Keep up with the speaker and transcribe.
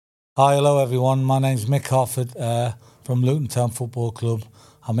Hi, hello everyone. My name's Mick Harford from Luton Town Football Club.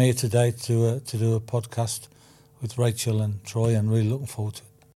 I'm here today to do a podcast with Rachel and Troy, and really looking forward to it.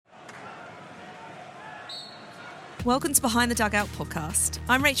 Welcome to Behind the Dugout podcast.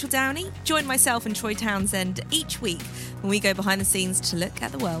 I'm Rachel Downey. Join myself and Troy Townsend each week when we go behind the scenes to look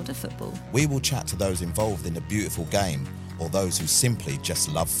at the world of football. We will chat to those involved in the beautiful game or those who simply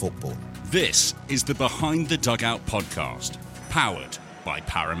just love football. This is the Behind the Dugout podcast, powered by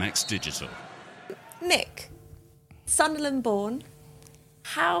Paramex Digital. Mick, Sunderland born.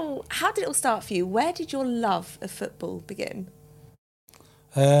 How did it all start for you? Where did your love of football begin?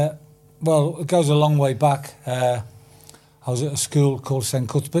 Well, it goes a long way back. I was at a school called St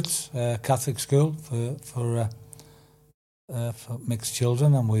Cuthbert's, Catholic school for mixed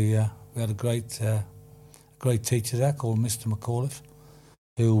children, and we had a great teacher there called Mr. McAuliffe,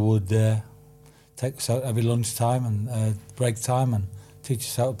 who would take us out every lunchtime and break time and teach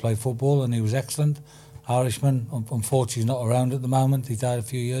us how to play football, and he was excellent. Irishman, unfortunately he's not around at the moment, he died a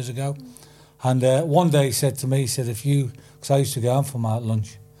few years ago. And one day he said to me, because I used to go home for my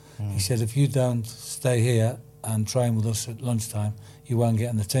lunch, he said, if you don't stay here and train with us at lunchtime, you won't get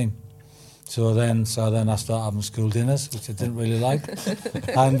in the team. So then I started having school dinners, which I didn't really like.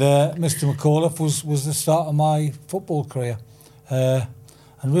 And Mr. McAuliffe was the start of my football career. And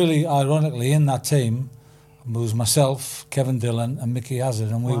really, ironically, in that team was myself, Kevin Dillon and Mickey Hazard,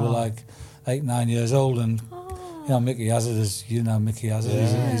 and we were like 8, 9 years old, and you know Mickey Hazard, Mickey Hazard,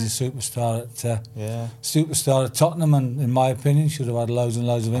 he's a superstar at Tottenham, and in my opinion should have had loads and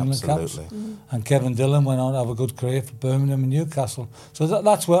loads of England caps. And Kevin Dillon went on to have a good career for Birmingham and Newcastle. So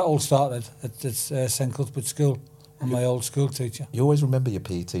that's where it all started, at St Cuthbert School, and my old school teacher. You always remember your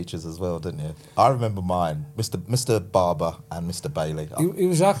PE teachers as well, didn't you? I remember mine, Mr. Barber and Mr. Bailey. He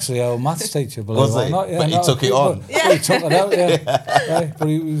was actually our maths teacher, was he? Not, but he took it on. He took it out, yeah. But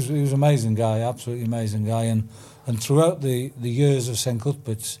he was an amazing guy, absolutely amazing guy. And throughout the years of St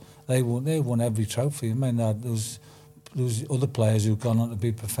Cuthbert's, they won every trophy. I mean, there was other players who've gone on to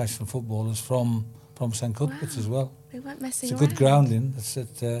be professional footballers from St Cuthbert's as well. They weren't messing around. It's a good grounding. That's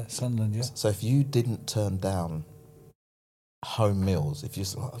at Sunderland, yeah. So if you didn't turn down home meals, if you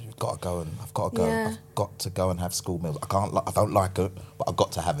said, I've got to go and have school meals, I don't like it, but I've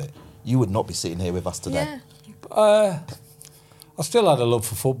got to have it, you would not be sitting here with us today. I still had a love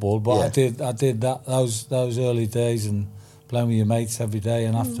for football, but I did those early days and playing with your mates every day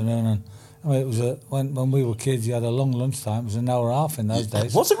and afternoon. And I mean, it was when we were kids, you had a long lunchtime. It was an hour and a half in those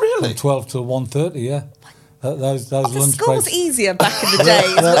days. Was it really? From 12 till 1:30, yeah. Those lunch breaks. School was easier back in the day,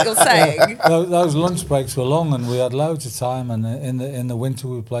 is what you're saying. Those lunch breaks were long, and we had loads of time. And in the winter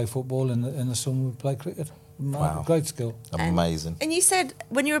we would play football, in the summer we would play cricket. Wow. Great skill. Amazing. And you said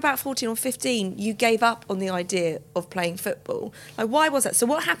when you were about 14 or 15, you gave up on the idea of playing football. Like, why was that? So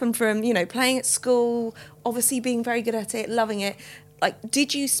what happened from, playing at school, obviously being very good at it, loving it? Like,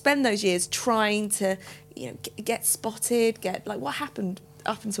 did you spend those years trying to, get spotted, what happened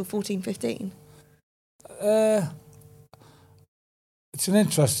up until 14, 15? It's an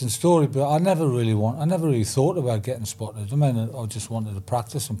interesting story, but I never really thought about getting spotted. I mean, I just wanted to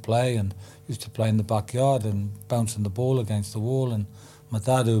practice and play, and used to play in the backyard and bouncing the ball against the wall. And my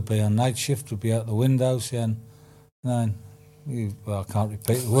dad, who would be on night shift, would be out the window saying, I can't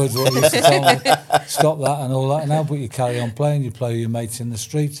repeat the words what he used to tell me, stop that and all that now, but you carry on playing, you play with your mates in the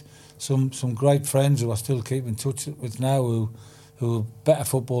street. Some great friends who I still keep in touch with now, who are better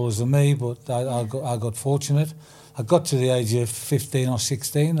footballers than me, but I got fortunate. I got to the age of 15 or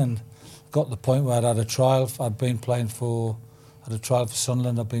 16 and got to the point where I'd had a trial. I'd had a trial for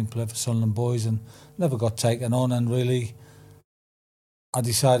Sunderland. I'd been playing for Sunderland boys and never got taken on. And really, I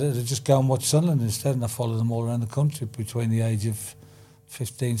decided to just go and watch Sunderland instead. And I followed them all around the country between the age of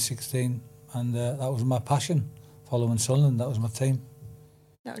 15, 16. And that was my passion, following Sunderland. That was my team.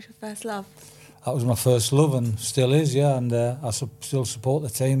 That was your first love? That was my first love and still is, yeah. And I still support the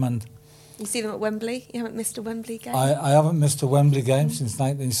team. And you see them at Wembley? You haven't missed a Wembley game? I haven't missed a Wembley game since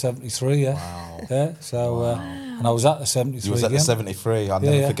 1973, yeah. Wow. Yeah, so, and I was at the 73 You was at game. the 73, I'll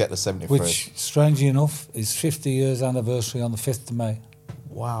never forget the 73. Which, strangely enough, is 50 years anniversary on the 5th of May.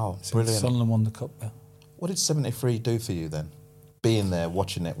 Wow, brilliant. Sunderland won the cup, yeah. What did 73 do for you then? Being there,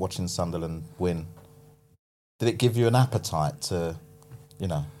 watching Sunderland win. Did it give you an appetite to,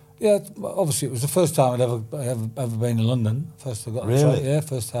 Yeah, obviously it was the first time I'd ever been in London. First I got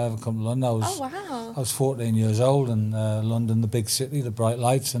first time I ever come to London. I was 14 years old, and London, the big city, the bright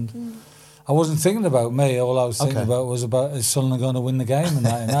lights, and I wasn't thinking about me. All I was thinking about was is Sunderland going to win the game, and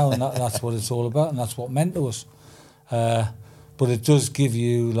that's what it's all about, and that's what it meant to us. But it does give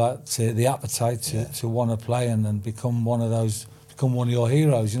you, like, the appetite to want to play and become become one of your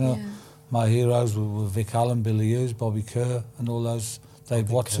heroes. You know, Yeah. my heroes were Vic Allen, Billy Hughes, Bobby Kerr, and all those. Dave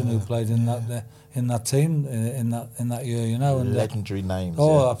Watson, who played in that team in that year. You know, and legendary names.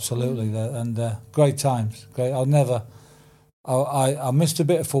 oh, yeah. absolutely, and great times. Great. I missed a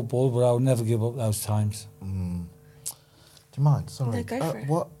bit of football, but I would never give up those times. Do you mind? Sorry. No, go for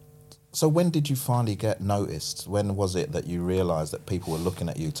it. So when did you finally get noticed? When was it that you realised that people were looking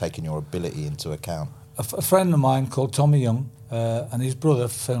at you, taking your ability into account? A friend of mine called Tommy Young, and his brother,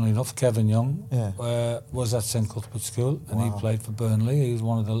 funnily enough, Kevin Young, was at St Cuthbert School, and he played for Burnley. He was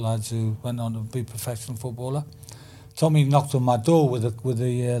one of the lads who went on to be a professional footballer. Tommy knocked on my door with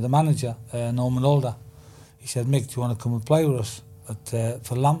the manager, Norman Alder. He said, "Mick, do you want to come and play with us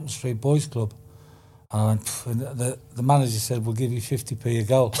for Lambton Street Boys Club?" And I went, and the manager said, "We'll give you 50p a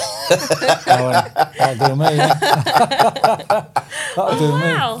goal." I went, "That'll do me." That'll do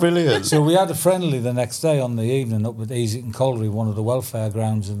me. Brilliant. So we had a friendly the next day on the evening up at Easington Colliery, one of the welfare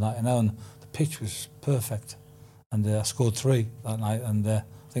grounds and that, you know, and the pitch was perfect. And I scored 3 that night, and I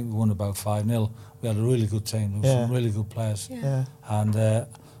think we won about 5-0. We had a really good team. There were some really good players. Yeah. And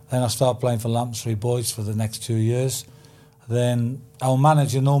then I started playing for Lambton Street Boys for the next 2 years. Then our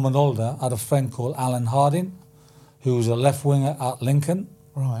manager, Norman Alder, had a friend called Alan Harding, who was a left winger at Lincoln.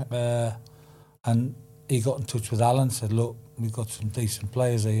 Right. And he got in touch with Alan and said, "Look, we've got some decent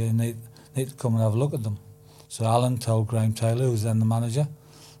players here, you need to come and have a look at them." So Alan told Graham Taylor, who was then the manager.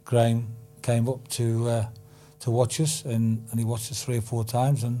 Graham came up to watch us, and he watched us 3 or 4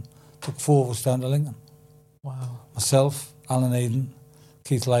 times and took 4 of us down to Lincoln. Wow. Myself, Alan Eden,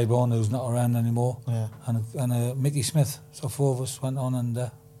 Keith Laybourne, who's not around anymore, and Mickey Smith. So 4 of us went on,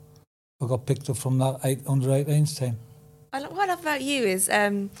 and we got picked up from that under-18s team. What I love about you is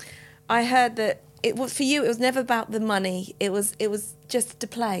I heard that it was for you. It was never about the money. It was just to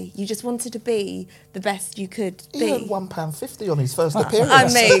play. You just wanted to be the best you could be. He earned £1.50 on his first appearance. I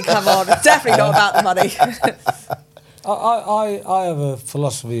mean, come on, it's definitely not about the money. I have a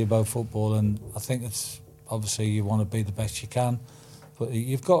philosophy about football, and I think it's obviously you want to be the best you can, but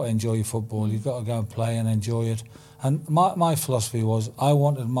you've got to enjoy your football. You've got to go and play and enjoy it. And my philosophy was I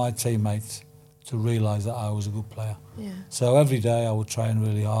wanted my teammates to realise that I was a good player. Yeah. So every day I would train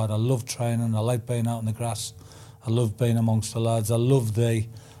really hard. I loved training. I liked being out in the grass. I loved being amongst the lads. I loved the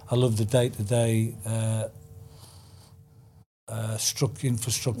day-to-day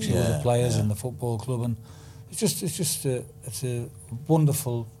infrastructure of the players in the football club, and it's a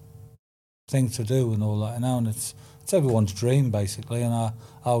wonderful thing to do and all that, you know. And it's everyone's dream basically, and I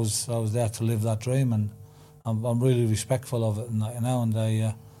was there to live that dream, and I'm really respectful of it and that, you know.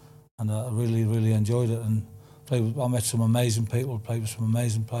 And I really enjoyed it, and I met some amazing people, played with some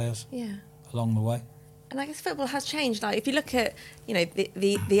amazing players along the way. And I guess football has changed. Like if you look at, you know, the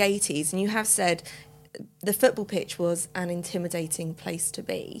 80s, and you have said the football pitch was an intimidating place to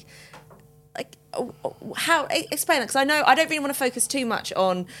be. Like, how explain that? Because I know I don't really want to focus too much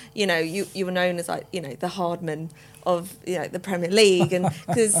on, you know, you were known as, like, you know, the Hardman of, you know, the Premier League, and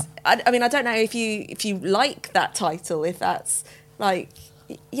because I mean I don't know if you like that title, if that's like.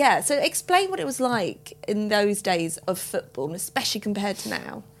 Yeah, so explain what it was like in those days of football, and especially compared to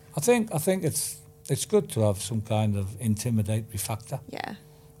now. I think it's good to have some kind of intimidatory factor. Yeah.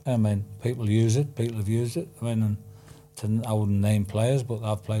 I mean, people use it. People have used it. I mean, I wouldn't name players, but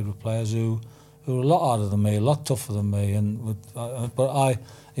I've played with players who are a lot harder than me, a lot tougher than me, but I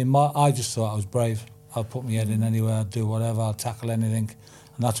just thought I was brave. I'd put my head in anywhere. I'd do whatever. I'd tackle anything,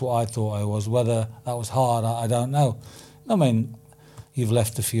 and that's what I thought I was. Whether that was hard, I don't know. I mean. You've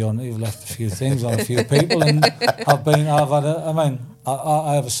left a few things on a few people, and I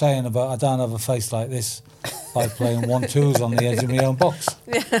have a saying about I don't have a face like this by playing 1-2s on the edge of my own box.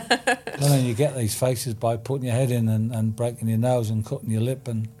 And then you get these faces by putting your head in and breaking your nose and cutting your lip,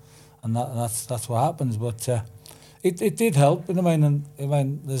 and that's what happens. But it did help. I mean,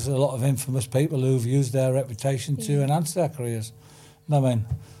 there's a lot of infamous people who've used their reputation to enhance their careers. I mean,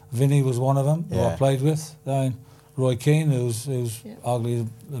 Vinny was one of them who I played with. Roy Keane, who's arguably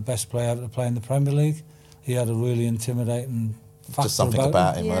the best player ever to play in the Premier League, he had a really intimidating factor just something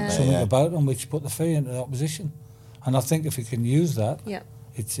about him, wasn't there? Something about him which put the fear into the opposition. And I think if you can use that,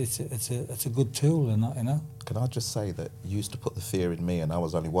 it's a good tool in that, you know. Can I just say that you used to put the fear in me, and I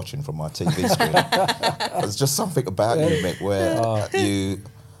was only watching from my TV screen. There's just something about you, Mick, where you,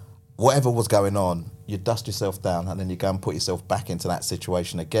 whatever was going on, you dust yourself down, and then you go and put yourself back into that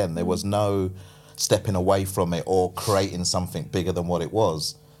situation again. There was no stepping away from it or creating something bigger than what it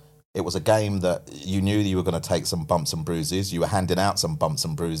was. It was a game that you knew that you were going to take some bumps and bruises. You were handing out some bumps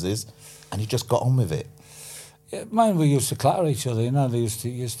and bruises, and you just got on with it. Yeah, man, we used to clatter each other. You know, they used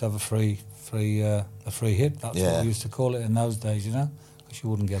to have a free hit. That's what we used to call it in those days. You know, because you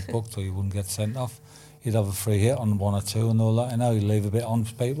wouldn't get booked or you wouldn't get sent off. You'd have a free hit on one or two and all that. You know, you'd leave a bit on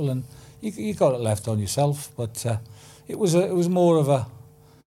for people, and you got it left on yourself. But it was more of a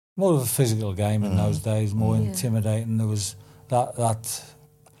physical game in those days, more intimidating. There was that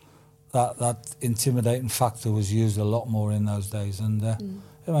intimidating factor was used a lot more in those days. And I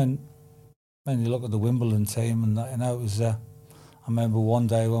mean, when you look at the Wimbledon team, and that, you know, it was. I remember one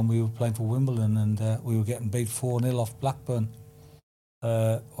day when we were playing for Wimbledon, and we were getting beat 4-0 off Blackburn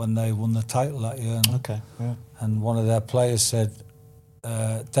when they won the title that year. And one of their players said,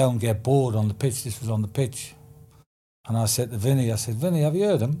 "Don't get bored on the pitch." This was on the pitch. And I said to Vinny, "Vinny, have you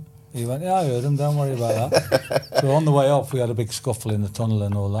heard him?" He went, "Yeah, I heard him, don't worry about that." So on the way up, we had a big scuffle in the tunnel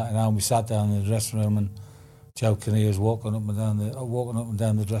and all that, and we sat down in the dressing room, and Joe Kinnear was walking up and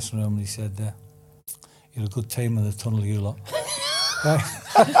down the dressing room, and he said, "You're a good team in the tunnel, you lot."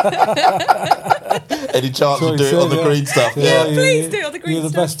 Any chance to do it on the green stuff? Yeah, please do it on the green stuff. You're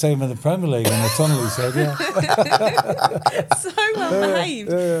the best team in the Premier League in the tunnel, he said, So well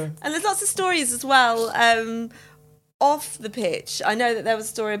behaved. And there's lots of stories as well off the pitch. I know that there was a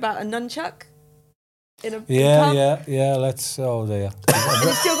story about a nunchuck in a pub. Let's. Oh dear. And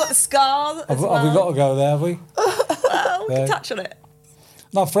you've still got the scar. Have we got to go there? Have we? Well, we can touch on it.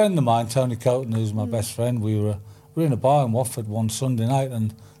 My friend of mine, Tony Coton, who's my best friend, we were in a bar in Watford one Sunday night,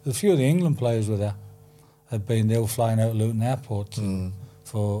 and a few of the England players were there. They were flying out of Luton Airport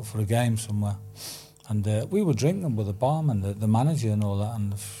for a game somewhere, and we were drinking with the barman, the manager, and all that,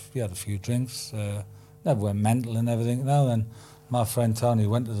 and we had a few drinks. Never went mental and everything. No, and my friend Tony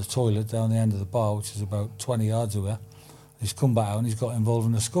went to the toilet down the end of the bar, which is about 20 yards away. He's come back out and he's got involved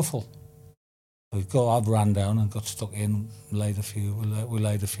in a scuffle. I've ran down and got stuck in, we laid a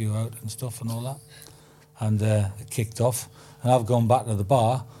few out and stuff and all that, and it kicked off. And I've gone back to the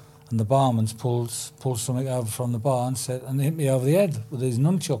bar, and the barman's pulled something over from the bar and hit me over the head with his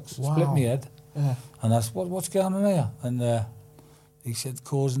nunchucks, split me head. Yeah. And I said, what's going on here? And he said,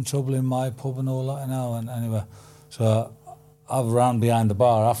 causing trouble in my pub and all that, you know. And anyway, so I've ran behind the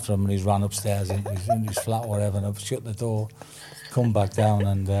bar after him, and he's ran upstairs in his flat, whatever, and I've shut the door, come back down,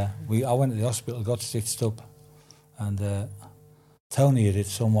 and I went to the hospital, got stitched up, and Tony had hit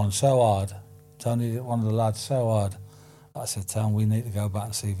someone so hard. Tony hit one of the lads so hard. I said, Tony, we need to go back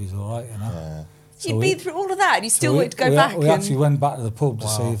and see if he's all right, you know. Yeah. So you'd been through all of that, and you still wanted to go back. We actually went back to the pub to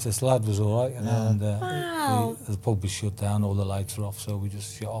see if this lad was all right, you know. And the pub was shut down, all the lights were off, so we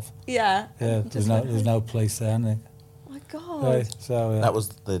just shut off. Yeah. Yeah. There's no police there, anything. Oh my God. So that was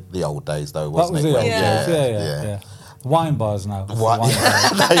the old days, though, wasn't it? That was the old days. Yeah. Wine bars now.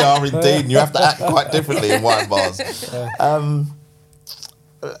 They are indeed. And you have to act quite differently in wine bars.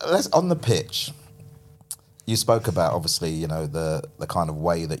 Let's on the pitch. You spoke about, obviously, you know, the kind of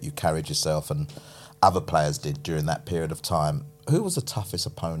way that you carried yourself and other players did during that period of time. Who was the toughest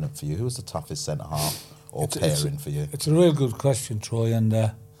opponent for you? Who was the toughest centre-half or pairing for you? It's a real good question, Troy, and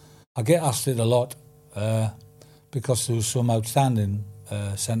I get asked it a lot because there was some outstanding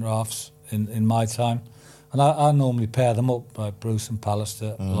centre-halves in my time. And I normally pair them up, like Bruce and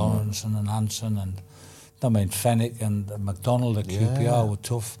Pallister, Lawrence and Hansen, and I mean, Fenwick and McDonald at QPR were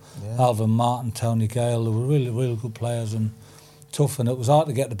tough. Yeah. Alvin Martin, Tony Gale, they were really good players and tough, and it was hard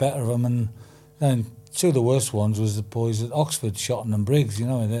to get the better of them. And then two of the worst ones was the boys at Oxford, Shotton and Briggs, you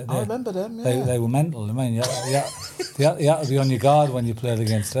know. I remember them, yeah. They were mental. I mean, you had to be on your guard when you played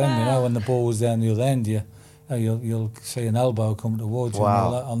against them, you know. When the ball was down the other end, you'll see an elbow come towards you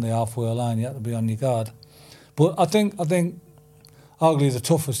on the halfway line. You had to be on your guard. But I think arguably the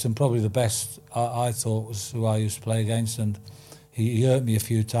toughest and probably the best I thought was who I used to play against, and he hurt me a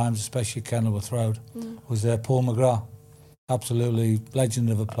few times, especially Kenilworth Road, was Paul McGrath. Absolutely legend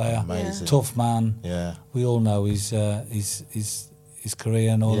of a player. Amazing. Tough man. Yeah. We all know his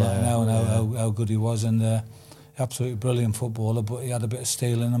career and all that now, and how good he was, and absolutely brilliant footballer, but he had a bit of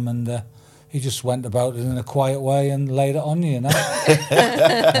steel in him, and he just went about it in a quiet way and laid it on you, you know.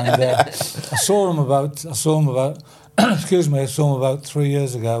 And I saw him about excuse me, I saw him about 3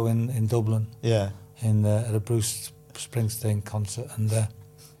 years ago in Dublin. Yeah. At a Bruce Springsteen concert, and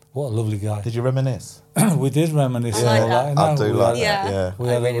what a lovely guy. Did you reminisce? We did reminisce and all that. I do like that. Yeah. We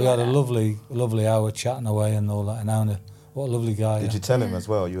had a lovely hour chatting away and all that. And what a lovely guy. Did you tell him as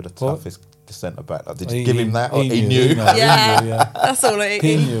well you were the toughest centre back? Did you give him that, or he knew? Yeah, that's all.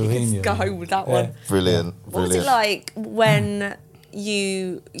 He knew. Go home with that one. Brilliant. What was it like when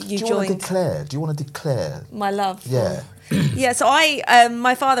you joined? Do you want to declare my love? Yeah. Yeah. So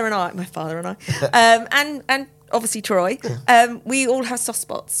my father and I, and obviously Troy. We all have soft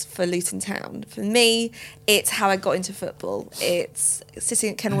spots for Luton Town. For me, it's how I got into football. It's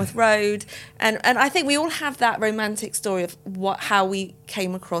sitting at Kenilworth Road, and I think we all have that romantic story of how we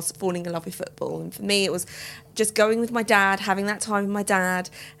came across falling in love with football. And for me, it was just going with my dad, having that time with my dad,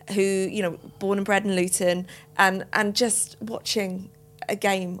 who, you know, born and bred in Luton, and just watching a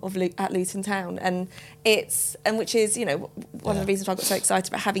game at Luton Town, and which is, you know, one of the reasons why I got so excited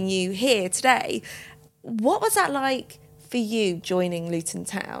about having you here today. What was that like for you joining Luton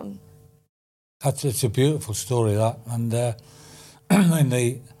Town? It's a beautiful story, that, and I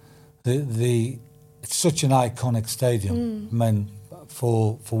mean it's such an iconic stadium. I mean,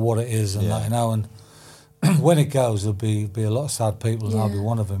 for what it is, and that, you know, and when it goes, there'll be a lot of sad people, and I'll be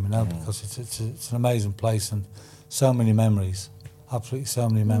one of them, you know, because it's an amazing place and so many memories, absolutely so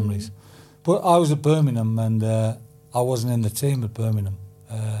many memories. But I was at Birmingham, and I wasn't in the team at Birmingham.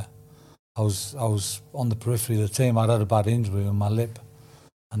 I was on the periphery of the team. I'd had a bad injury on my lip,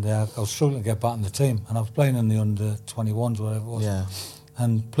 and I was struggling to get back in the team. And I was playing in the under-21s, whatever it was. Yeah.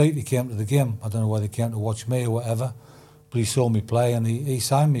 And Pleaty came to the game. I don't know whether he came to watch me or whatever, but he saw me play, and he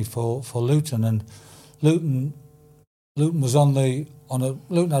signed me for Luton. And Luton was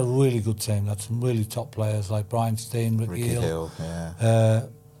Luton had a really good team. They had some really top players like Brian Steen, Ricky Hill.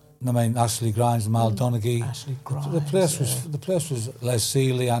 I mean, Ashley Grimes, Mal Donaghy. The place was Les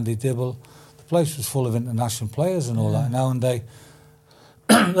Seeley, Andy Dibble. The place was full of international players and all that now, and they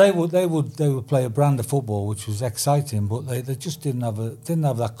would play a brand of football which was exciting, but they just didn't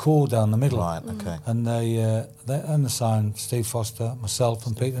have that core down the middle. Right, okay. And they signed Steve Foster, myself,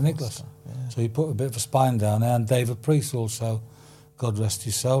 and Peter Nicholas. Yeah. So he put a bit of a spine down there, and David Priest also. God rest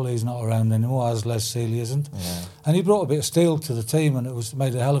his soul, he's not around anymore, as Les Seeley isn't. Yeah. And he brought a bit of steel to the team, and it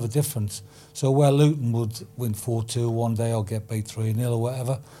made a hell of a difference. So where Luton would win 4-2 one day or get beat 3-0 or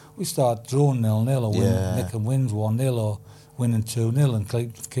whatever, we start drawing 0-0 or Mick and wins 1-0 or winning 2-0 and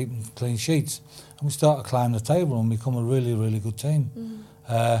keeping clean sheets. And we start to climb the table and become a really, really good team.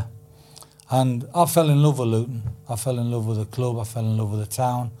 And I fell in love with Luton. I fell in love with the club. I fell in love with the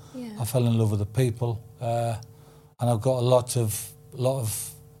town. Yeah. I fell in love with the people. And I've got a lot of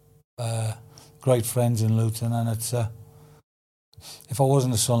great friends in Luton, and it's if I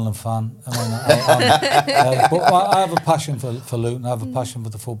wasn't a Sunderland fan, but I have a passion for Luton. I have a passion for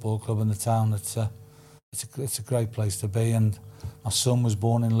the football club and the town. It's a great place to be, and my son was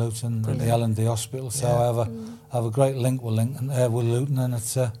born in Luton at the L&D Hospital, so I have a great link with Luton, and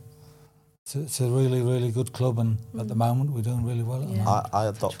it's a really, really good club, and at the moment we're doing really well. I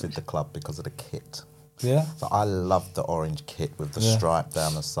adopted the club because of the kit. Yeah. So I loved the orange kit with the stripe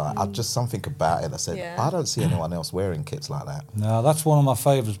down the side. Just something about it. I said, I don't see anyone else wearing kits like that. No, that's one of my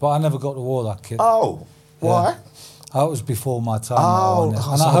favourites, but I never got to wear that kit. Oh, why? That was before my time. And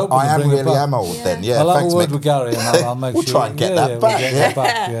I hope I am old then. Yeah, I'll have thanks, a word Mick. with Gary, and I'll make we'll sure. We'll try and get that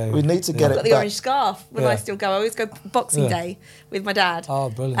back. We need to get it back. I've got the orange scarf when I still go. I always go Boxing Day with my dad. Oh,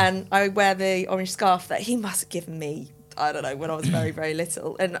 brilliant. And I wear the orange scarf that he must have given me, I don't know, when I was very, very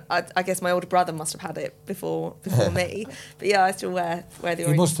little. And I guess my older brother must have had it before me. But yeah, I still wear the orange scarf.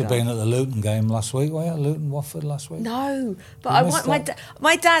 You must have been at the Luton game last week, were you? Luton-Watford last week? No, but I want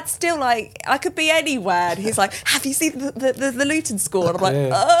my dad's still like, I could be anywhere. And he's like, have you seen the Luton score? And I'm like,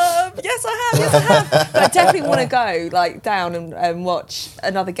 yes I have. But I definitely want to go like down and watch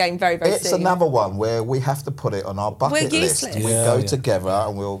another game very, very soon. It's another one where we have to put it on our bucket list. We go together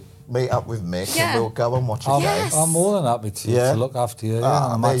and we'll meet up with Mick and we'll go and watch a game. I'm more than happy to look after you.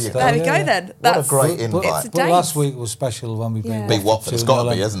 There we go then. What a great invite. But last week was special when we beat Watford. It's got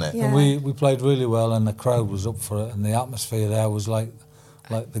to be, isn't it? And we played really well, and the crowd was up for it, and the atmosphere there was like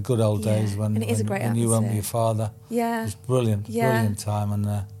the good old days when you went with your father. Yeah. It was brilliant time, and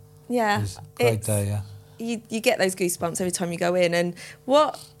it was a great day, You get those goosebumps every time you go in, and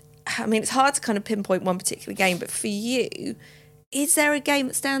it's hard to kind of pinpoint one particular game, but for you, is there a game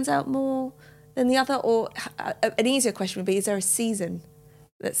that stands out more than the other? Or an easier question would be, is there a season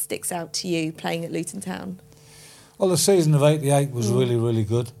that sticks out to you playing at Luton Town? Well, the season of '88 was really, really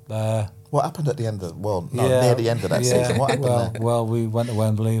good. What happened at the end of near the end of that season? What happened there? Well, we went to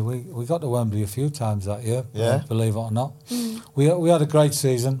Wembley. We got to Wembley a few times that year, believe it or not. We had a great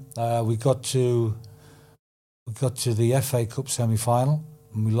season. We got to the FA Cup semi-final,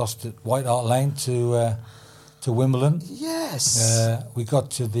 and we lost at White Hart Lane to Wimbledon. Yes. We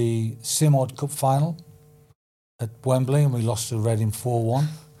got to the Simod Cup final at Wembley, and we lost to Reading 4-1.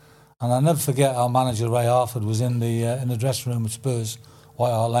 And I'll never forget our manager Ray Harford was in the dressing room at Spurs,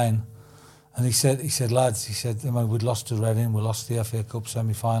 White Hart Lane, and he said, lads, we'd lost to Reading, we lost the FA Cup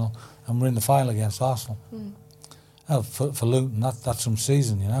semi-final, and we're in the final against Arsenal. For Luton, that's some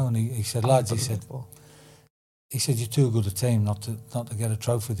season, you know. And he said, lads, he said, "You're too good a team not to get a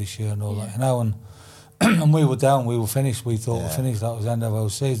trophy this year and all that, you know." And and we were down, we were finished. We thought we were finished. That was the end of our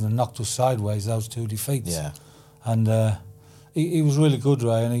season, and knocked us sideways. Those 2 defeats. Yeah. And he was really good,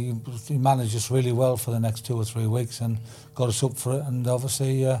 Ray, and he managed us really well for the next 2 or 3 weeks and got us up for it. And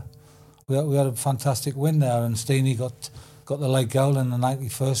obviously, we had a fantastic win there. And Steenie got the late goal in the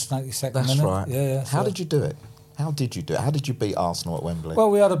 91st, 92nd minute. That's right. Yeah. How did you do it? How did you do it? How did you beat Arsenal at Wembley? Well,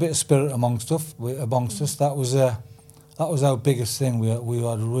 we had a bit of spirit amongst us. That was our biggest thing. We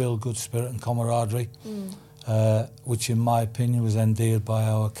had a real good spirit and camaraderie, which, in my opinion, was endeared by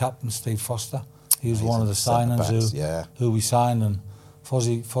our captain, Steve Foster. He was one of the signings who we signed, and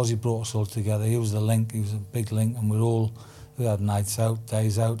Fozzie brought us all together. He was the link. He was a big link, and we had nights out,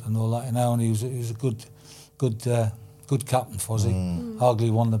 days out, and all that. You know, and he was a good captain, Fozzie.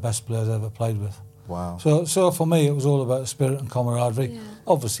 Arguably one of the best players I ever played with. Wow. So for me, it was all about spirit and camaraderie. Yeah.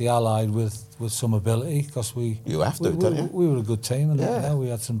 Obviously, allied with some ability, because don't you? We were a good team, and we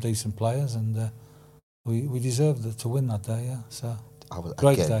had some decent players, and we deserved it to win that day. Yeah, so.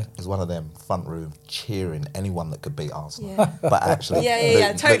 Great day. It was one of them front room cheering anyone that could beat Arsenal. Yeah. But actually,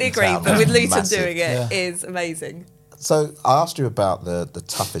 totally agree. But with Luton doing it is amazing. So I asked you about the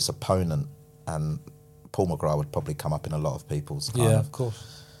toughest opponent, and Paul McGrath would probably come up in a lot of people's. Of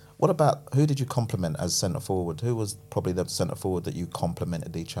course. What about, who did you compliment as centre forward? Who was probably the centre forward that you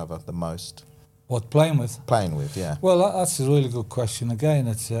complimented each other the most? What, playing with? Playing with, yeah. Well, that's a really good question. Again,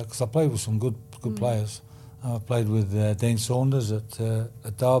 it's because I played with some good players. I played with Dean Saunders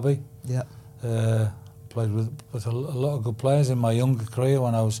at Derby. Yeah. Played with a lot of good players in my younger career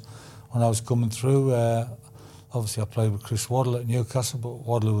when I was coming through. Obviously, I played with Chris Waddle at Newcastle, but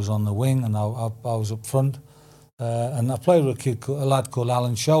Waddle was on the wing and I was up front. And I played with a lad called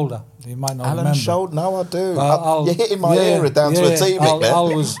Alan Shoulder. You might not remember. Alan Shoulder? No, I do. You're hitting my era down to a team.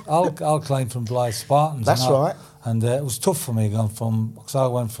 I'll claim from Blythe Spartans. That's right. And it was tough for me because I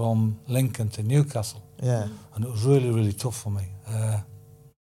went from Lincoln to Newcastle. Yeah. And it was really, really tough for me.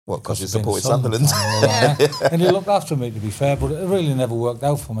 What, because you supported Sunderland? And he looked after me, to be fair, but it really never worked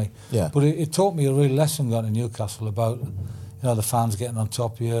out for me. Yeah. But it taught me a real lesson going to Newcastle about, the fans getting on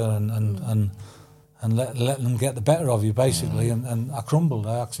top of you and letting them get the better of you, basically. And I crumbled.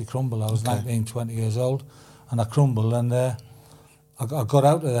 I actually crumbled. I was 19, 20 years old, and I crumbled. And I got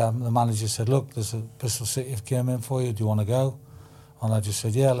out of there. The manager said, "Look, there's a Bristol City have came in for you. Do you want to go?" And I just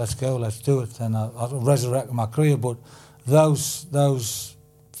said, "Yeah, let's go. Let's do it." And I resurrected my career. But those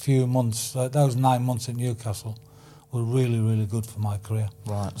few months, those 9 months at Newcastle, were really, really good for my career.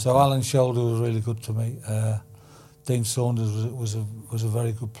 Right. So Alan Shoulder was really good to me. Dean Saunders was a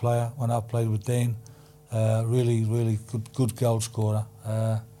very good player when I played with Dean. Really, really good goal scorer.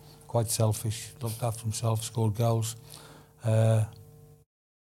 Quite selfish, looked after himself, scored goals. Where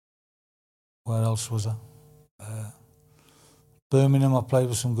else was I? Birmingham, I played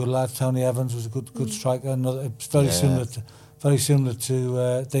with some good lads. Tony Evans was a good striker. It's very similar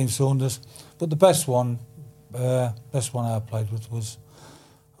to Dean Saunders. But the best one I played with was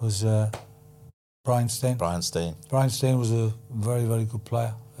Brian Stein. Brian Stein. Brian Stein was a very, very good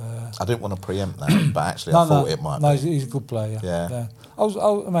player. I didn't want to preempt that, but actually I thought it might be. No, he's a good player. Yeah. I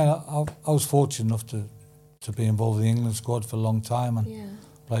was fortunate enough to be involved in the England squad for a long time and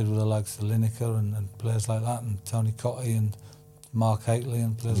played with the likes of Lineker and players like that, and Tony Cotty and Mark Hateley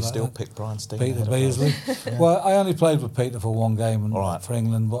and players like that. You still pick Brian Stein? Peter Beasley. Well, I only played with Peter for one game for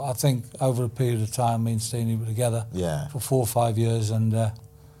England, but I think over a period of time, me and Steenie were together for 4 or 5 years, and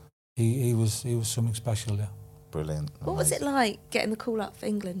he was something special. Yeah. Brilliant. What was it like getting the call up for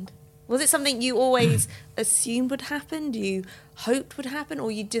England? Was it something you always assumed would happen, you hoped would happen,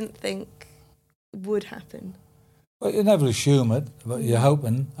 or you didn't think would happen? Well, you never assume it, but you're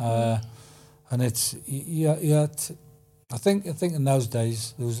hoping. And it's I think in those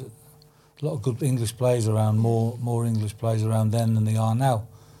days there was a lot of good English players around, more English players around then than they are now.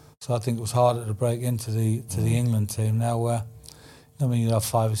 So I think it was harder to break into the England team now, where you have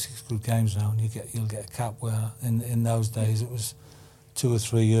 5 or 6 good games now, and you'll get a cap. Where in those days it was 2 or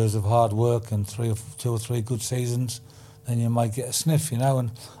 3 years of hard work and 2 or 3 good seasons, then you might get a sniff,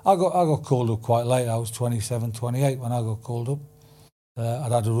 And I got called up quite late. I was 27, 28 when I got called up.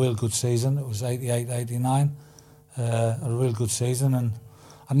 I'd had a real good season. It was 88, 89. A real good season, and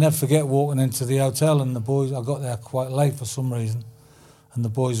I'll never forget walking into the hotel, and the boys, I got there quite late for some reason, and the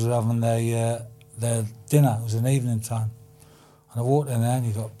boys were having their dinner. It was an evening time. And I walked in there, and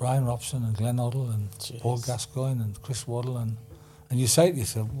you got Brian Robson and Glenn Hoddle and Paul Gascoigne and Chris Waddle, and you say to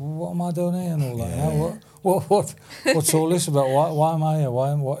yourself, "What am I doing here?" and all that. What's all this about? Why am I here?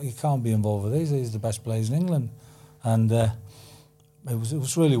 You can't be involved with these. These are the best players in England. And it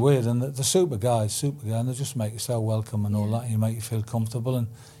was really weird. And the super guys, and they just make you so welcome and all that, and you make you feel comfortable, and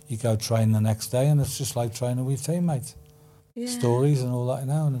you go train the next day, and it's just like training with your teammates. Yeah. Stories and all that,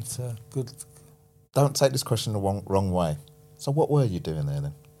 and it's good. Don't take this question the wrong way. So what were you doing there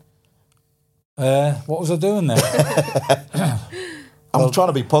then? What was I doing there? I'm trying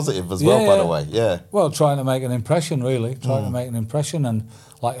to be positive as well, by the way. Yeah. Well, trying to make an impression, really. Trying to make an impression. And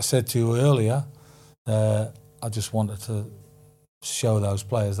like I said to you earlier, I just wanted to show those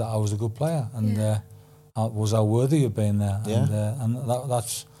players that I was a good player. And was I worthy of being there? Yeah. And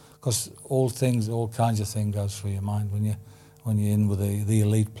that's because all kinds of things goes through your mind when you're in with the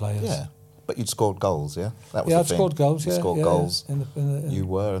elite players. Yeah. But you'd scored goals, yeah? That was I the thing. scored goals, You scored goals. You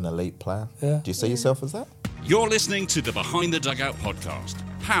were an elite player. Yeah. Do you see yourself as that? You're listening to the Behind the Dugout podcast,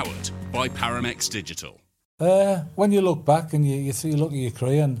 powered by Paramex Digital. When you look back and you look at your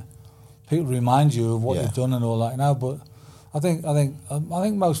career, and people remind you of what you've done and all that, but I think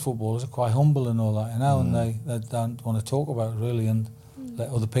most footballers are quite humble and all that, and they don't want to talk about it really, and let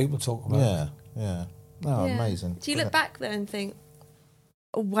other people talk about it. Yeah. No, amazing. Do you look back there and think,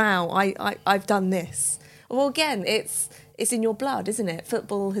 oh, wow, I've done this? Well, again, it's in your blood, isn't it?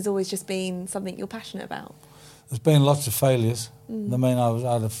 Football has always just been something you're passionate about. There's been lots of failures. I mean, I was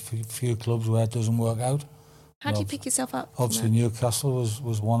at a few clubs where it doesn't work out. How do you pick yourself up? Obviously, Newcastle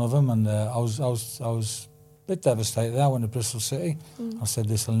was one of them, and I was a bit devastated. I went to Bristol City. I said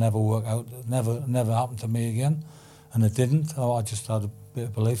this will never work out. Never happen to me again, and it didn't. I just had a bit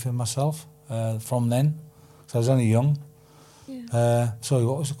of belief in myself from then. So I was only young. Yeah. Sorry,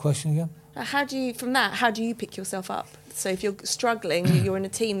 what was the question again? How do you pick yourself up? So if you're struggling, you're in a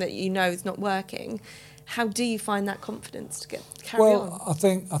team that you know is not working. How do you find that confidence to carry on? Well, I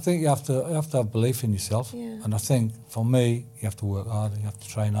think you have to have belief in yourself, and I think for me, you have to work hard, you have to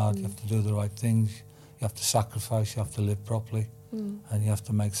train hard, you have to do the right things, you have to sacrifice, you have to live properly, and you have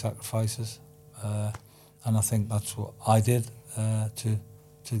to make sacrifices. And I think that's what I did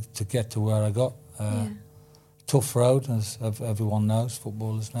to get to where I got. Tough road, as everyone knows,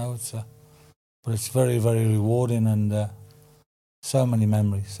 footballers know. But it's very, very rewarding, and so many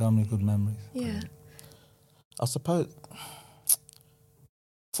memories, so many good memories. Yeah. I suppose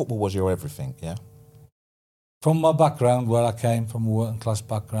football was your everything, yeah? From my background, where I came from, a working class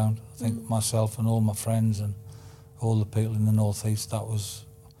background, I think myself and all my friends and all the people in the North East, that was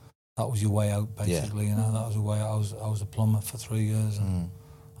your way out, basically. That was your way out. I was a plumber for 3 years, and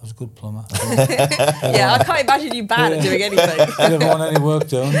I was a good plumber. I can't imagine you bad at doing anything. I didn't want any work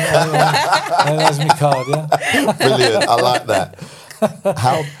done. There's my card, yeah. Brilliant, I like that.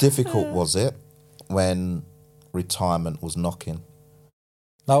 How difficult was it when retirement was knocking?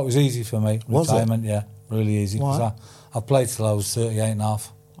 No, it was easy for me. Retirement, really easy. Because I played till I was 38 and a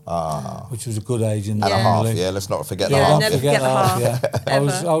half, which was a good age in the and a half, league. let's not forget the the half. half. Never forget the half.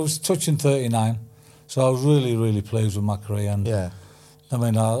 Yeah. I was touching 39, so I was really, really pleased with my career. And I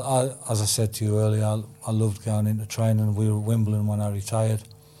mean, I as I said to you earlier, I loved going into training. We were at Wimbledon when I retired.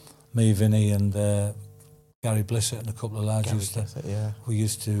 Me, Vinny, and Gary Blissett and a couple of lads we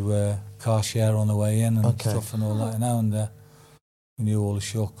used to car share on the way in and stuff and all that. And we knew all the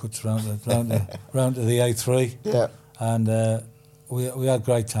shortcuts round to the A3. Yeah. And we had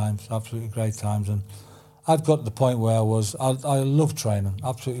great times, absolutely great times. And I'd got to the point where I loved training,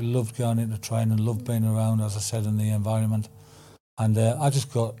 absolutely loved going into training, loved being around, as I said, in the environment. And I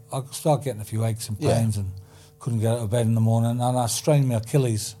started getting a few aches and pains and couldn't get out of bed in the morning. And I strained my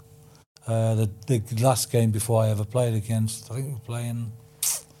Achilles. The last game before I ever played against, I think we were playing,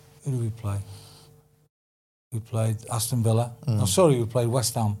 who did we play? We played Aston Villa. No, sorry, we played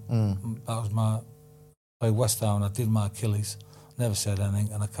West Ham. That was played West Ham, and I did my Achilles. Never said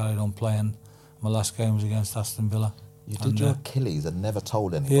anything, and I carried on playing. My last game was against Aston Villa. You did your Achilles and never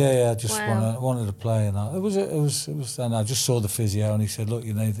told anyone? Yeah, I just wanted to play. And it was. And I just saw the physio, and he said, "Look,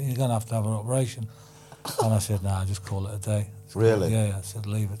 you're going to have an operation." And I said, "Nah, just call it a day." Really? Yeah, I said,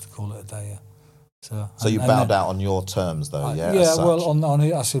 "Leave it to call it a day." Yeah. So you bowed out on your terms, though, yeah? Yeah, well, on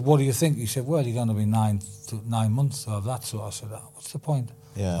it, I said, "What do you think?" He said, "Well, you're going to be 9 months of that." So I said, "What's the point?"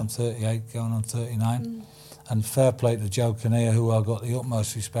 Yeah. I'm 38, going on 39. And fair play to Joe Kinnear, who I got the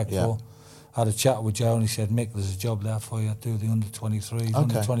utmost respect for. I had a chat with Joe, and he said, "Mick, there's a job there for you. Do the under-23s,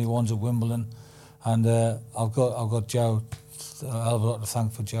 under-21s at Wimbledon." And I've got Joe, a hell of a lot to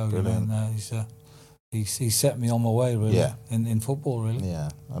thank for Joe. Brilliant. And he set me on my way, really, in football, really. Yeah,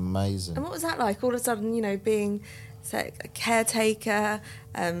 amazing. And what was that like, all of a sudden, being a caretaker,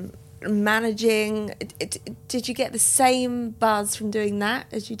 managing? Did you get the same buzz from doing that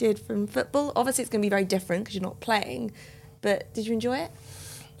as you did from football? Obviously, it's going to be very different because you're not playing, but did you enjoy it?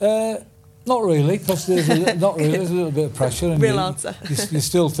 Not really, because there's not really. There's a little bit of pressure. And Real answer. You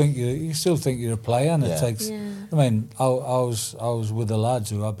still think you're a player, and it takes. Yeah. I mean, I was with the lads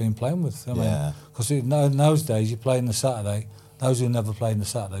who I've been playing with. I mean, because in those days you play on the Saturday. Those who never played on the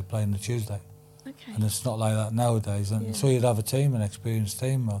Saturday play on the Tuesday. Okay. And it's not like that nowadays. And so you'd have a team, an experienced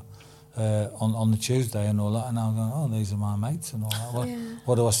team, on the Tuesday and all that. And I'm going, oh, these are my mates and all that.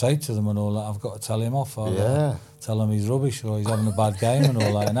 What do I say to them and all that? I've got to tell him off. Or tell him he's rubbish or he's having a bad game and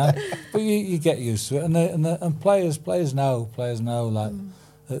all that. You know? But you get used to it. And players know. Like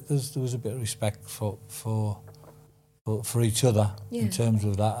there was a bit of respect for each other in terms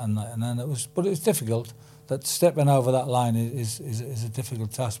of that. And then it was difficult. That stepping over that line is a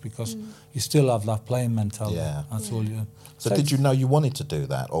difficult task because you still have that playing mentality. Yeah. That's all you. So did you know you wanted to do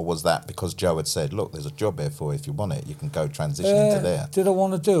that, or was that because Joe had said, "Look, there's a job here for you. If you want it, you can go transition into there"? Did I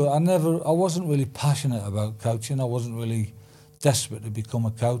want to do it? I wasn't really passionate about coaching. I wasn't really desperate to become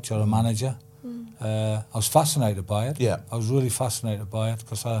a coach or a manager. I was fascinated by it. Yeah. I was really fascinated by it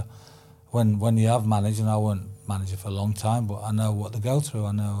because when you have managed, and I weren't manager for a long time, but I know what they go through.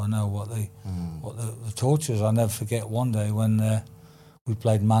 I know what the tortures. I'll never forget one day when we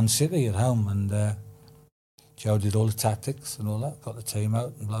played Man City at home, and Joe did all the tactics and all that, got the team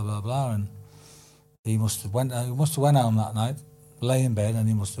out and blah blah blah, and he must have went home that night, lay in bed, and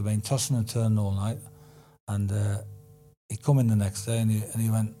he must have been tossing and turning all night, and he come in the next day and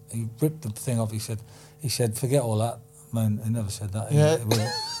he ripped the thing off. He said forget all that. I mean, he never said that. Yeah.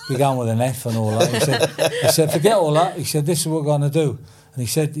 He began with an F and all that. He said, forget all that. He said, this is what we're going to do. And he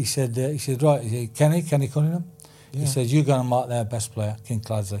said, right. He said, Kenny Cunningham. Yeah. He said, you're going to mark their best player, King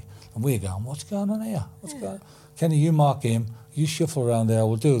Cladsley. And we're going, what's going on here? What's going on? Kenny, you mark him. You shuffle around there.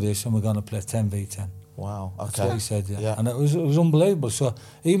 We'll do this, and we're going to play 10v10. Wow. Okay. That's what he said. Yeah. And it was unbelievable. So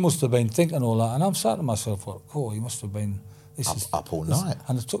he must have been thinking all that. And I'm saying to myself, well, he must have been. Up all night.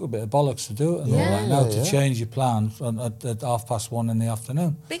 And it took a bit of bollocks to do it and all that. Now to change your plan at 1:30 in the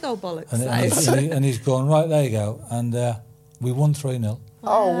afternoon. Big old bollocks. And he's going, right, there you go. And we won 3-0. Wow.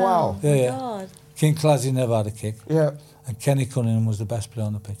 Oh, wow. Yeah. God. King Cladsley never had a kick. Yeah. And Kenny Cunningham was the best player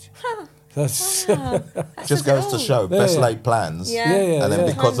on the pitch. Just goes to show, best laid plans. Yeah. And then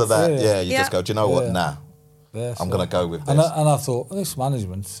because of that, you just go, do you know what? Nah. Yeah, I'm going to go with this. And I thought, this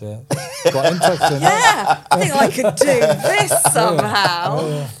management's quite interesting. Yeah, I think I could do this somehow.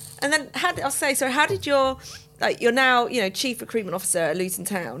 Yeah. And then, how did you're now, chief recruitment officer at Luton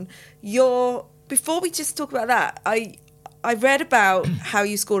Town. Before we just talk about that, I read about how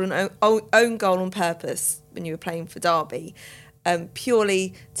you scored an own goal on purpose when you were playing for Derby,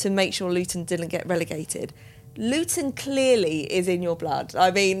 purely to make sure Luton didn't get relegated. Luton clearly is in your blood.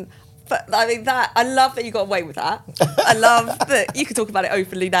 That I love that you got away with that. I love that you can talk about it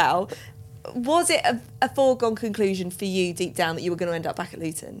openly now. Was it a foregone conclusion for you deep down that you were going to end up back at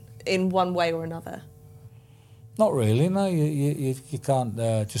Luton in one way or another? Not really. No, you can't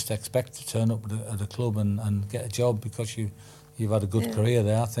just expect to turn up at a club and get a job because you've had a good career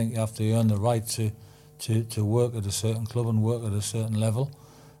there. I think you have to earn the right to work at a certain club and work at a certain level.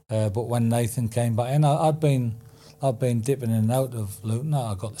 But when Nathan came back in, I'd been dipping in and out of Luton.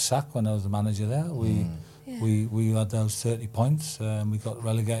 I got the sack when I was the manager there. We had those 30 points and we got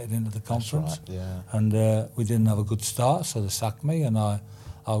relegated into the conference. That's right, yeah. And we didn't have a good start, so they sacked me, and I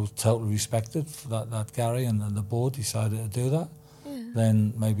was totally respected for that Gary and the board decided to do that. Yeah.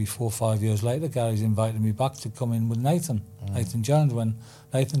 Then maybe 4 or 5 years later, Gary's invited me back to come in with Nathan Jones, when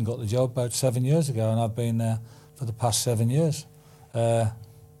Nathan got the job about 7 years ago, and I've been there for the past 7 years. So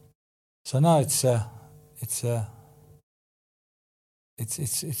no, it's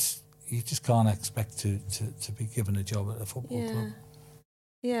you just can't expect to be given a job at a football club.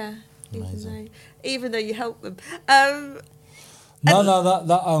 Yeah, even though you help them.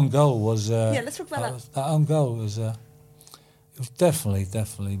 That own goal was. Let's talk about that. That own goal was. It was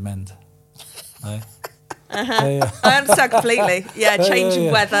definitely meant. Right? I understand completely. Yeah,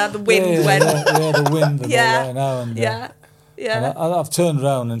 changing weather, the wind when. The wind. And yeah. all that, and, Yeah. And I've turned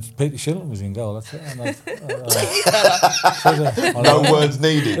around and Peter Shilton was in goal. That's it. No words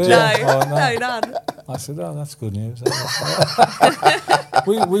needed. No, none. I said, "Oh, that's good news."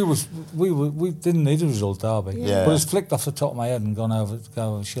 we didn't need a result, Derby, but it's flicked off the top of my head and gone over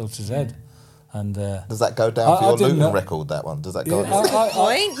Shilton's head. And does that go down for your Luton record? That one does that go?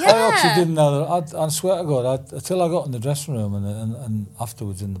 I actually didn't know that. I swear to God, until I got in the dressing room and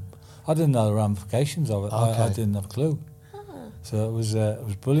afterwards I didn't know the ramifications of it. I didn't have a clue. So it was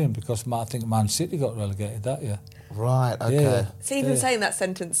brilliant because I think Man City got relegated that year. Right, okay. Yeah. So even saying that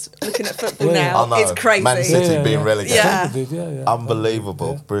sentence, looking at football now, is crazy. Man City being relegated. Yeah.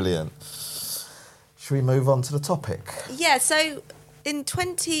 Unbelievable, brilliant. Should we move on to the topic? Yeah, so in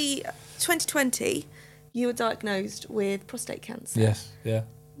 20... 2020, you were diagnosed with prostate cancer. Yes, yeah.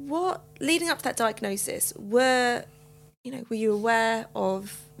 What, leading up to that diagnosis, were you aware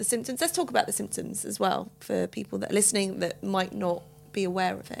of the symptoms? Let's talk about the symptoms as well for people that are listening that might not be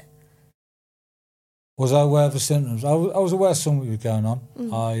aware of it. Was I aware of the symptoms? I was aware something was going on.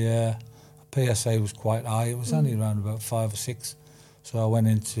 PSA was quite high. It was only around about 5 or 6. So I went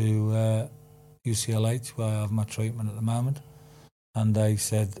into UCLH, where I have my treatment at the moment, and they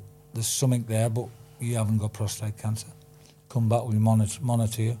said, there's something there, but you haven't got prostate cancer. Come back, we'll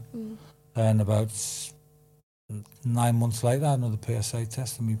monitor you. And about 9 months later, another PSA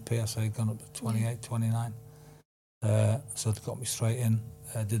test, and my PSA had gone up to 28, 29. So they got me straight in,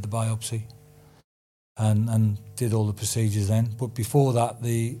 did the biopsy, and did all the procedures then. But before that,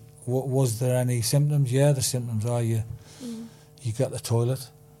 was there any symptoms? Yeah, the symptoms are you get the toilet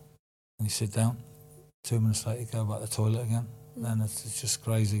and you sit down. 2 minutes later, you go back to the toilet again. Then it's just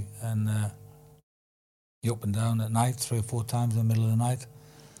crazy. And you're up and down at night 3 or 4 times in the middle of the night.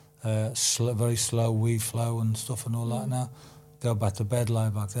 Very slow wee flow and stuff and all that now. Go back to bed, lie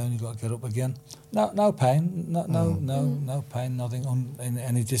back down, you've got to get up again. No pain, no pain, nothing,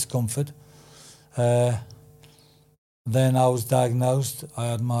 any discomfort. Then I was diagnosed, I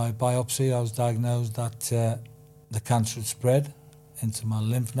had my biopsy, I was diagnosed that the cancer had spread into my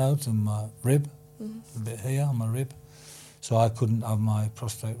lymph nodes and my rib, a bit here on my rib. So I couldn't have my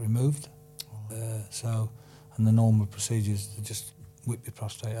prostate removed. And the normal procedures, they just whip your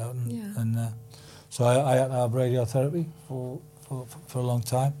prostate out. So I had to have radiotherapy for a long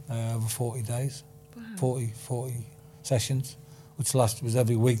time, over 40 days, 40 sessions, which was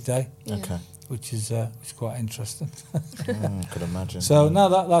every weekday. Okay. Which is quite interesting. Could imagine. So no,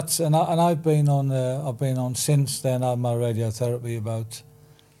 that's and I've been on since then. I had my radiotherapy about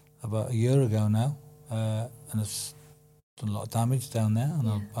a year ago now, and it's done a lot of damage down there, and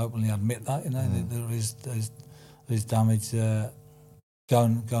I'll openly admit that. There is damage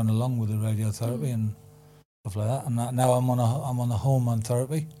going along with the radiotherapy and stuff like that. And now I'm on a hormone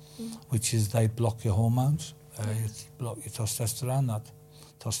therapy, which is they block your hormones, you block your testosterone. That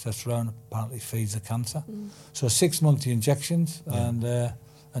testosterone apparently feeds the cancer. So 6 monthly injections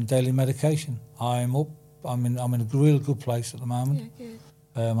and daily medication. I'm in a real good place at the moment. Yeah,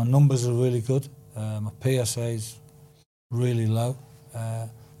 good. My numbers are really good. My PSA is really low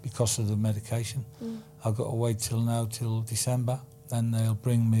because of the medication. I've got to wait till December. Then they'll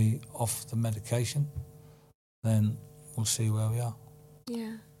bring me off the medication. Then we'll see where we are.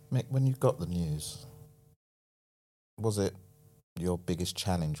 Yeah. Mick, when you got the news, was it your biggest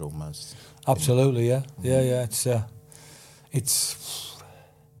challenge almost? Absolutely, yeah. Yeah. It's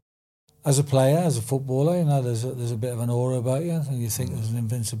as a player, as a footballer, there's a bit of an aura about you, and you think there's an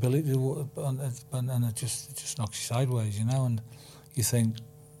invincibility, and it just knocks you sideways, and you think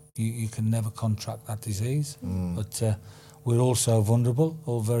you can never contract that disease. But we're all so vulnerable,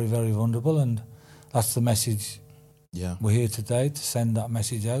 all very, very vulnerable, and that's the message. Yeah, we're here today to send that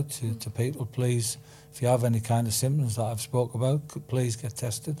message out to people. Please, if you have any kind of symptoms that I've spoke about, please get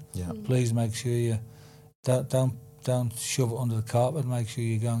tested. Yeah. Please make sure you don't shove it under the carpet. Make sure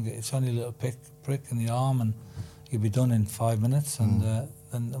you go and get, it's only a little prick in the arm, and you'll be done in 5 minutes, and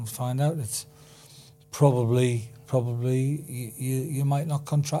find out it's probably you might not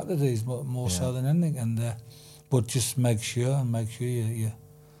contract the disease, but more so than anything. And but just make sure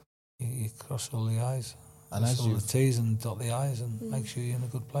you cross all the I's. And cross all the T's and dot the I's, and make sure you're in a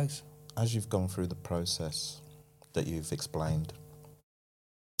good place. As you've gone through the process that you've explained,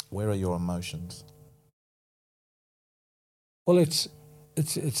 where are your emotions? Well, it's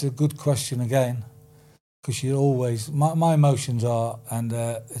a good question again, because you always my emotions are, and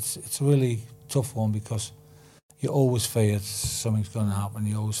it's a really tough one, because you always fear something's going to happen.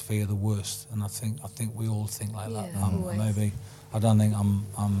 You always fear the worst, and I think we all think like that. Maybe I don't think I'm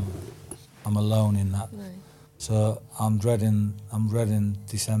alone in that. No. So I'm dreading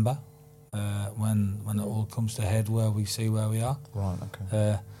December when it all comes to head, where we see where we are. Right.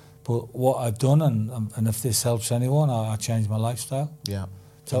 Okay. But what I've done, and if this helps anyone, I changed my lifestyle. Yeah.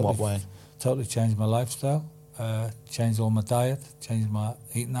 Totally, in what way? Totally changed my lifestyle. Changed all my diet. Changed my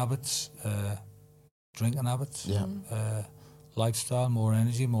eating habits, drinking habits. Yeah. Lifestyle, more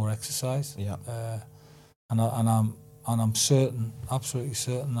energy, more exercise. Yeah. And I'm certain, absolutely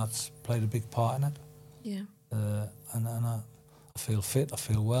certain, that's played a big part in it. Yeah. And I feel fit, I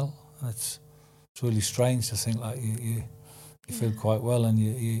feel well, and it's really strange to think like you feel quite well, and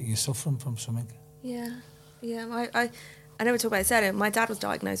you're suffering from something. Yeah. I know we talked about this earlier. My dad was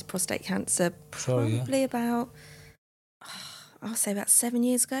diagnosed with prostate cancer probably about, I'll say about 7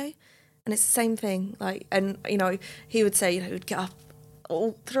 years ago, and it's the same thing. Like, and he would say, he would get up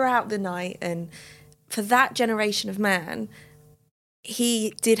all throughout the night. And for that generation of man,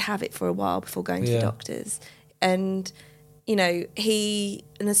 he did have it for a while before going to the doctors. And, you know,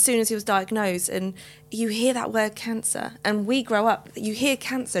 and as soon as he was diagnosed, and you hear that word cancer, and we grow up, you hear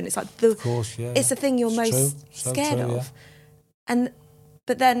cancer, and it's like it's the thing you're most scared of. And,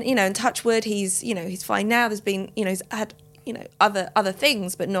 but then, you know, and touch wood, he's fine now. There's been, you know, he's had, you know, other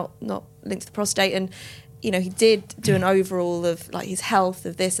things, but not linked to the prostate. And, you know, he did do an overall of like his health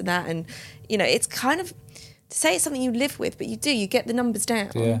of this and that. And, you know, it's kind of, to say it's something you live with, but you get the numbers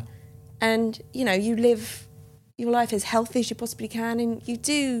down. Yeah. And, you know, you live your life as healthy as you possibly can, and you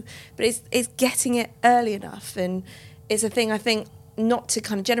do, but it's getting it early enough. And it's a thing, I think, not to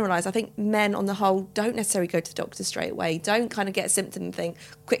kind of generalise, I think men on the whole don't necessarily go to the doctor straight away, don't kind of get a symptom and think,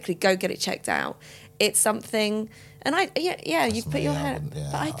 quickly, go get it checked out. It's something, and you put your hand,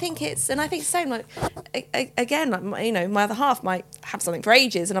 but I think I think the same, like, again, like, you know, my other half might have something for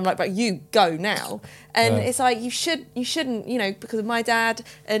ages, and I'm like, but you go now. And it's like, you shouldn't, you know, because of my dad,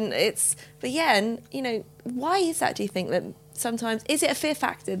 and and, you know, why is that, do you think, that sometimes, is it a fear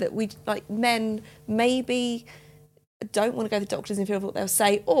factor that we, like, men maybe don't want to go to the doctors in fear of what they'll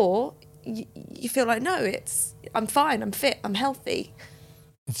say, or you feel like, no, I'm fine, I'm fit, I'm healthy?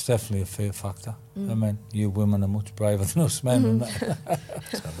 It's definitely a fear factor. I mean, you women are much braver than us men.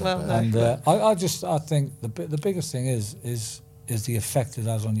 Well, no. And I think the biggest thing is the effect it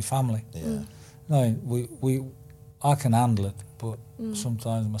has on your family. Yeah. No, I can handle it, but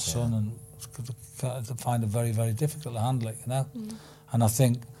sometimes my son and find it very, very difficult to handle it, you know. And I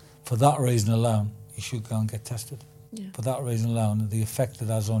think for that reason alone, you should go and get tested. Yeah. For that reason alone, the effect it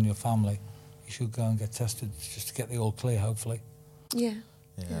has on your family, you should go and get tested just to get the all clear, hopefully. Yeah.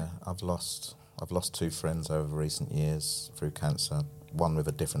 Yeah, I've lost 2 friends over recent years through cancer. One with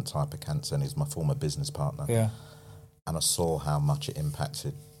a different type of cancer, and he's my former business partner. Yeah. And I saw how much it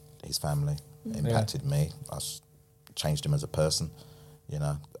impacted his family. It impacted me. I changed him as a person, you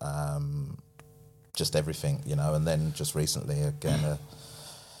know. Just everything, you know. And then just recently, again, a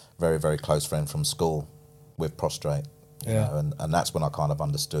very, very close friend from school with prostate. You know, and that's when I kind of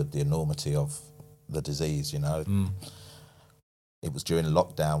understood the enormity of the disease, you know. It was during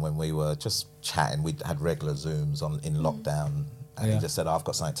lockdown when we were just chatting. We had regular Zooms in lockdown, and he just said, I've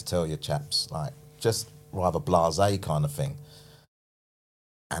got something to tell you, chaps, like, just rather blasé kind of thing.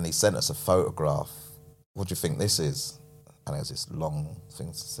 And he sent us a photograph. What do you think this is? And it was this long thing.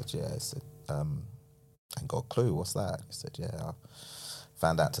 I said, yeah. He said, I ain't got a clue. What's that? He said, yeah, I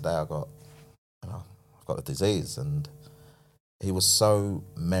found out today I've got the disease. And he was so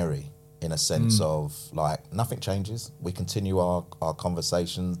merry, in a sense of, like, nothing changes. We continue our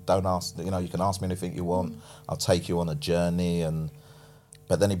conversations. Don't ask, you know, you can ask me anything you want. I'll take you on a journey.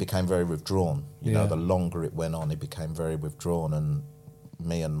 But then he became very withdrawn. You know, the longer it went on, he became very withdrawn. And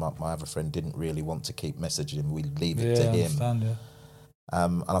me and my other friend didn't really want to keep messaging him. We leave it to him.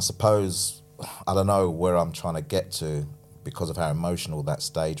 And I suppose, I don't know where I'm trying to get to, because of how emotional that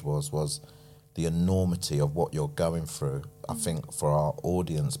stage was the enormity of what you're going through. I think for our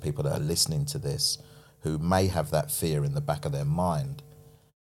audience, people that are listening to this, who may have that fear in the back of their mind,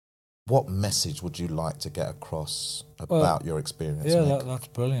 what message would you like to get across about your experience? Yeah, that's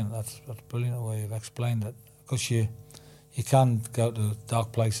brilliant. That's brilliant the way you've explained it. Because you can go to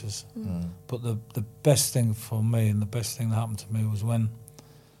dark places, but the best thing for me, and the best thing that happened to me, was when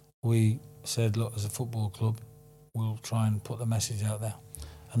we said, look, as a football club, we'll try and put the message out there.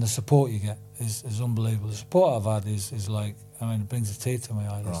 And the support you get is unbelievable. The support I've had is like, I mean, it brings a tear to my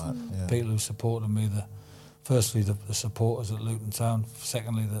eye. Right, people who supported me, firstly the supporters at Luton Town,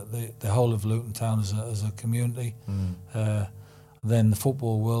 secondly the whole of Luton Town as a community, then the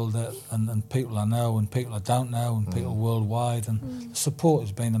football world, and people I know and people I don't know, and people worldwide, and the support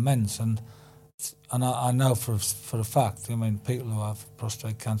has been immense. And I know for a fact, I mean, people who have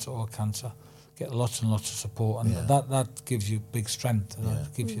prostate cancer or cancer get lots and lots of support, and that gives you big strength, and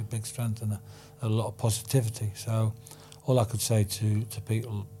it gives you big strength and a lot of positivity. So all I could say to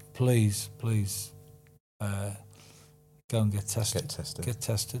people, please go and get tested. Get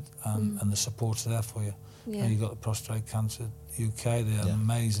tested, and the support's there for you. Yeah. You've got the Prostate Cancer UK, they're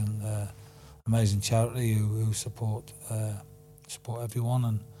an amazing charity who support everyone,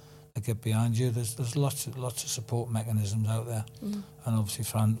 and they get behind you. There's lots of support mechanisms out there, and obviously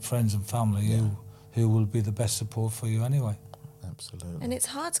friends and family who will be the best support for you anyway. Absolutely. And it's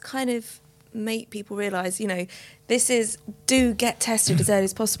hard to kind of make people realise, you know, do get tested as early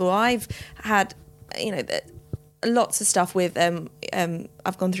as possible. I've had, you know, lots of stuff with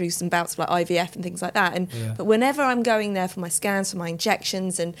I've gone through some bouts of like IVF and things like that, but whenever I'm going there for my scans, for my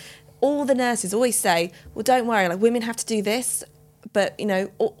injections, and all the nurses always say, well, don't worry, like, women have to do this, but you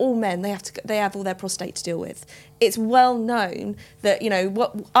know, all men, they have all their prostate to deal with. It's well known that, you know,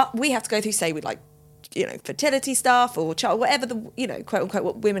 what we have to go through, say with like, you know, fertility stuff or child, whatever the, you know, quote unquote,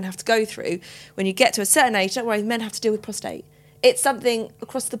 what women have to go through. When you get to a certain age, don't worry, men have to deal with prostate. It's something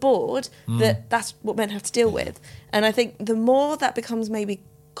across the board that's what men have to deal with. And I think the more that becomes maybe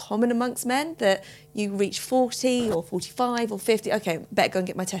common amongst men, that you reach 40 or 45 or 50, okay, better go and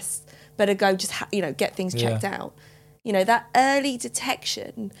get my tests, better go just, you know, get things checked out. You know, that early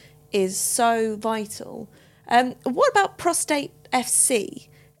detection is so vital. What about Prostate FC?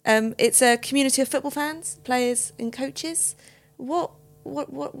 It's a community of football fans, players and coaches. What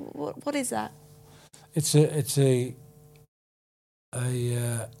is that? It's a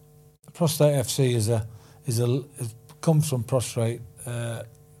Prostate FC it comes from prostate.co.uk,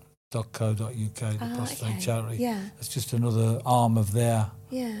 the prostate charity. Yeah. It's just another arm of their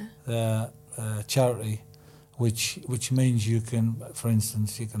charity, which means you can, for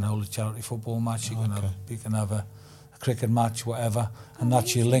instance, you can hold a charity football match, you can have a cricket match, whatever, and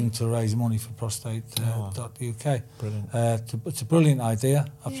that's your link to raise money for prostate.uk. Brilliant. It's a brilliant idea,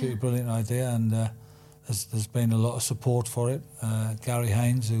 absolutely brilliant idea, and there's been a lot of support for it. Gary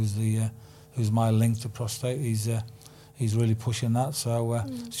Haynes, who's my link to prostate, he's really pushing that. So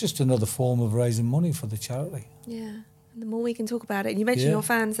it's just another form of raising money for the charity. Yeah. And the more we can talk about it, and you mentioned your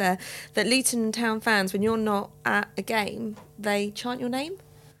fans there, that Luton Town fans, when you're not at a game, they chant your name.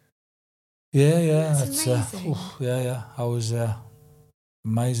 Yeah, That's amazing. I was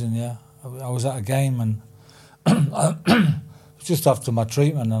amazing. Yeah, I was at a game and just after my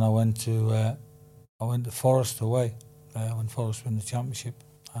treatment, and I went to Forest away when Forest won the championship,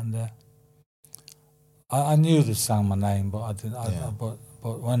 and I knew they sang my name, but I didn't. But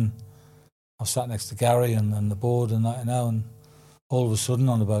when I sat next to Gary and the board and that, you know, and all of a sudden,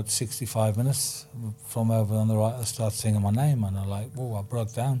 on about 65 minutes from over on the right, I started singing my name, and I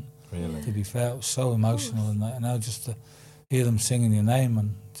broke down. Really? To be fair, it was so emotional, and that, you know, just to hear them singing your name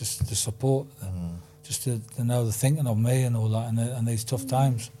and just the support, just to know they're thinking of me and all that, and these tough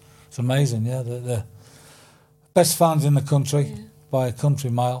times. It's amazing, yeah. The best fans in the country by a country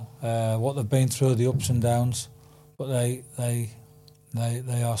mile. What they've been through, the ups and downs, but they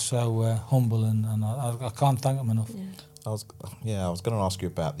are so humble, and I can't thank them enough. I was going to ask you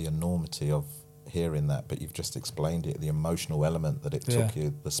about the enormity of hearing that, but you've just explained it, the emotional element that it took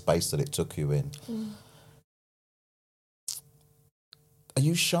you, the space that it took you in. Are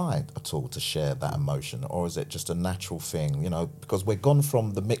you shy at all to share that emotion, or is it just a natural thing? You know, because we're gone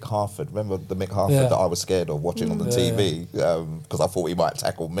from the Mick Harford, remember the Mick Harford that I was scared of watching on the TV because I thought he might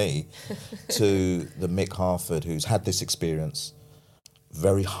tackle me, to the Mick Harford who's had this experience,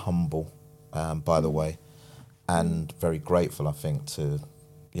 very humble, by the way, and very grateful, I think, to,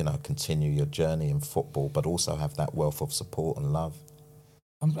 you know, continue your journey in football, but also have that wealth of support and love.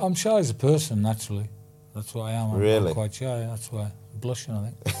 I'm shy as a person, naturally. That's what I am. I'm quite shy. That's why I'm blushing, I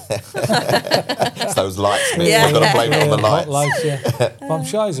think. It's those lights, Mick. I've got to blame it on the lights. But I'm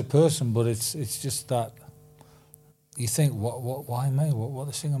shy as a person, but it's just that you think, why me? What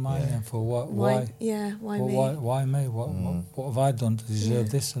the thing am I in for? Why? Yeah, why me? Why me? What have I done to deserve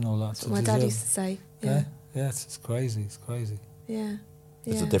this and all that? That's what my dad used to say. Yeah, it's crazy. It's crazy. Yeah.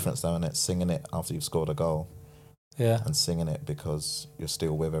 There's a difference, though, isn't it? Singing it after you've scored a goal. Yeah. And singing it because you're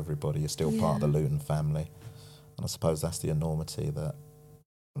still with everybody, you're still part of the Luton family. And I suppose that's the enormity that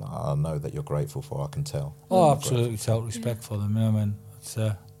I know that you're grateful for, I can tell. Oh, absolutely, total respect for them. You know, I mean, it's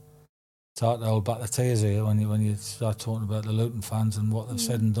hard to hold back the tears here when you start talking about the Luton fans and what they've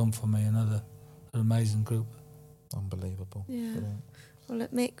said and done for me. You know, they're an amazing group. Unbelievable. Yeah. Brilliant. Well,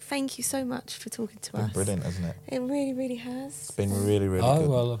 look, Mick, thank you so much for talking to us. It's been brilliant, hasn't it? It really, really has. It's been really, really good.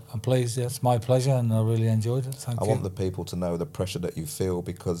 Well, I'm pleased. Yeah, it's my pleasure, and I really enjoyed it. Thank you. I want the people to know the pressure that you feel,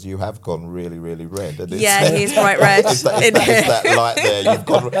 because you have gone really, really red. And he is bright red. It's that light there. You've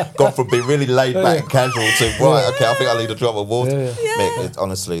gone from being really laid back and casual to, right, okay, I think I need a drop of water. Mick,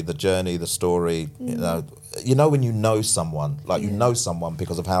 honestly, the journey, the story, you know when you know someone, like you know someone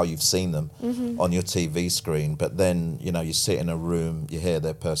because of how you've seen them on your TV screen, but then, you know, you sit in a room, you hear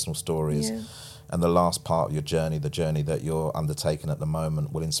their personal stories, and the last part of your journey, the journey that you're undertaking at the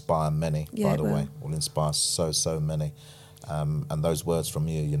moment, will inspire many, by the way, will inspire so many. And those words from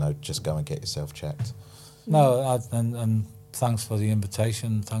you, you know, just go and get yourself checked. No, and thanks for the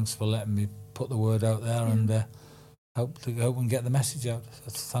invitation, thanks for letting me put the word out there, and hope we can get the message out.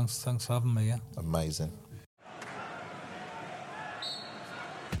 Thanks for having me, Amazing.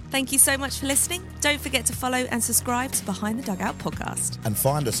 Thank you so much for listening. Don't forget to follow and subscribe to Behind the Dugout Podcast. And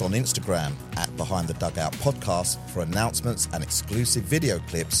find us on Instagram at Behind the Dugout Podcast for announcements and exclusive video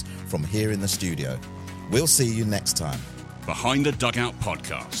clips from here in the studio. We'll see you next time. Behind the Dugout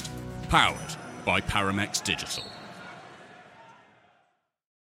podcast, powered by Paramex Digital.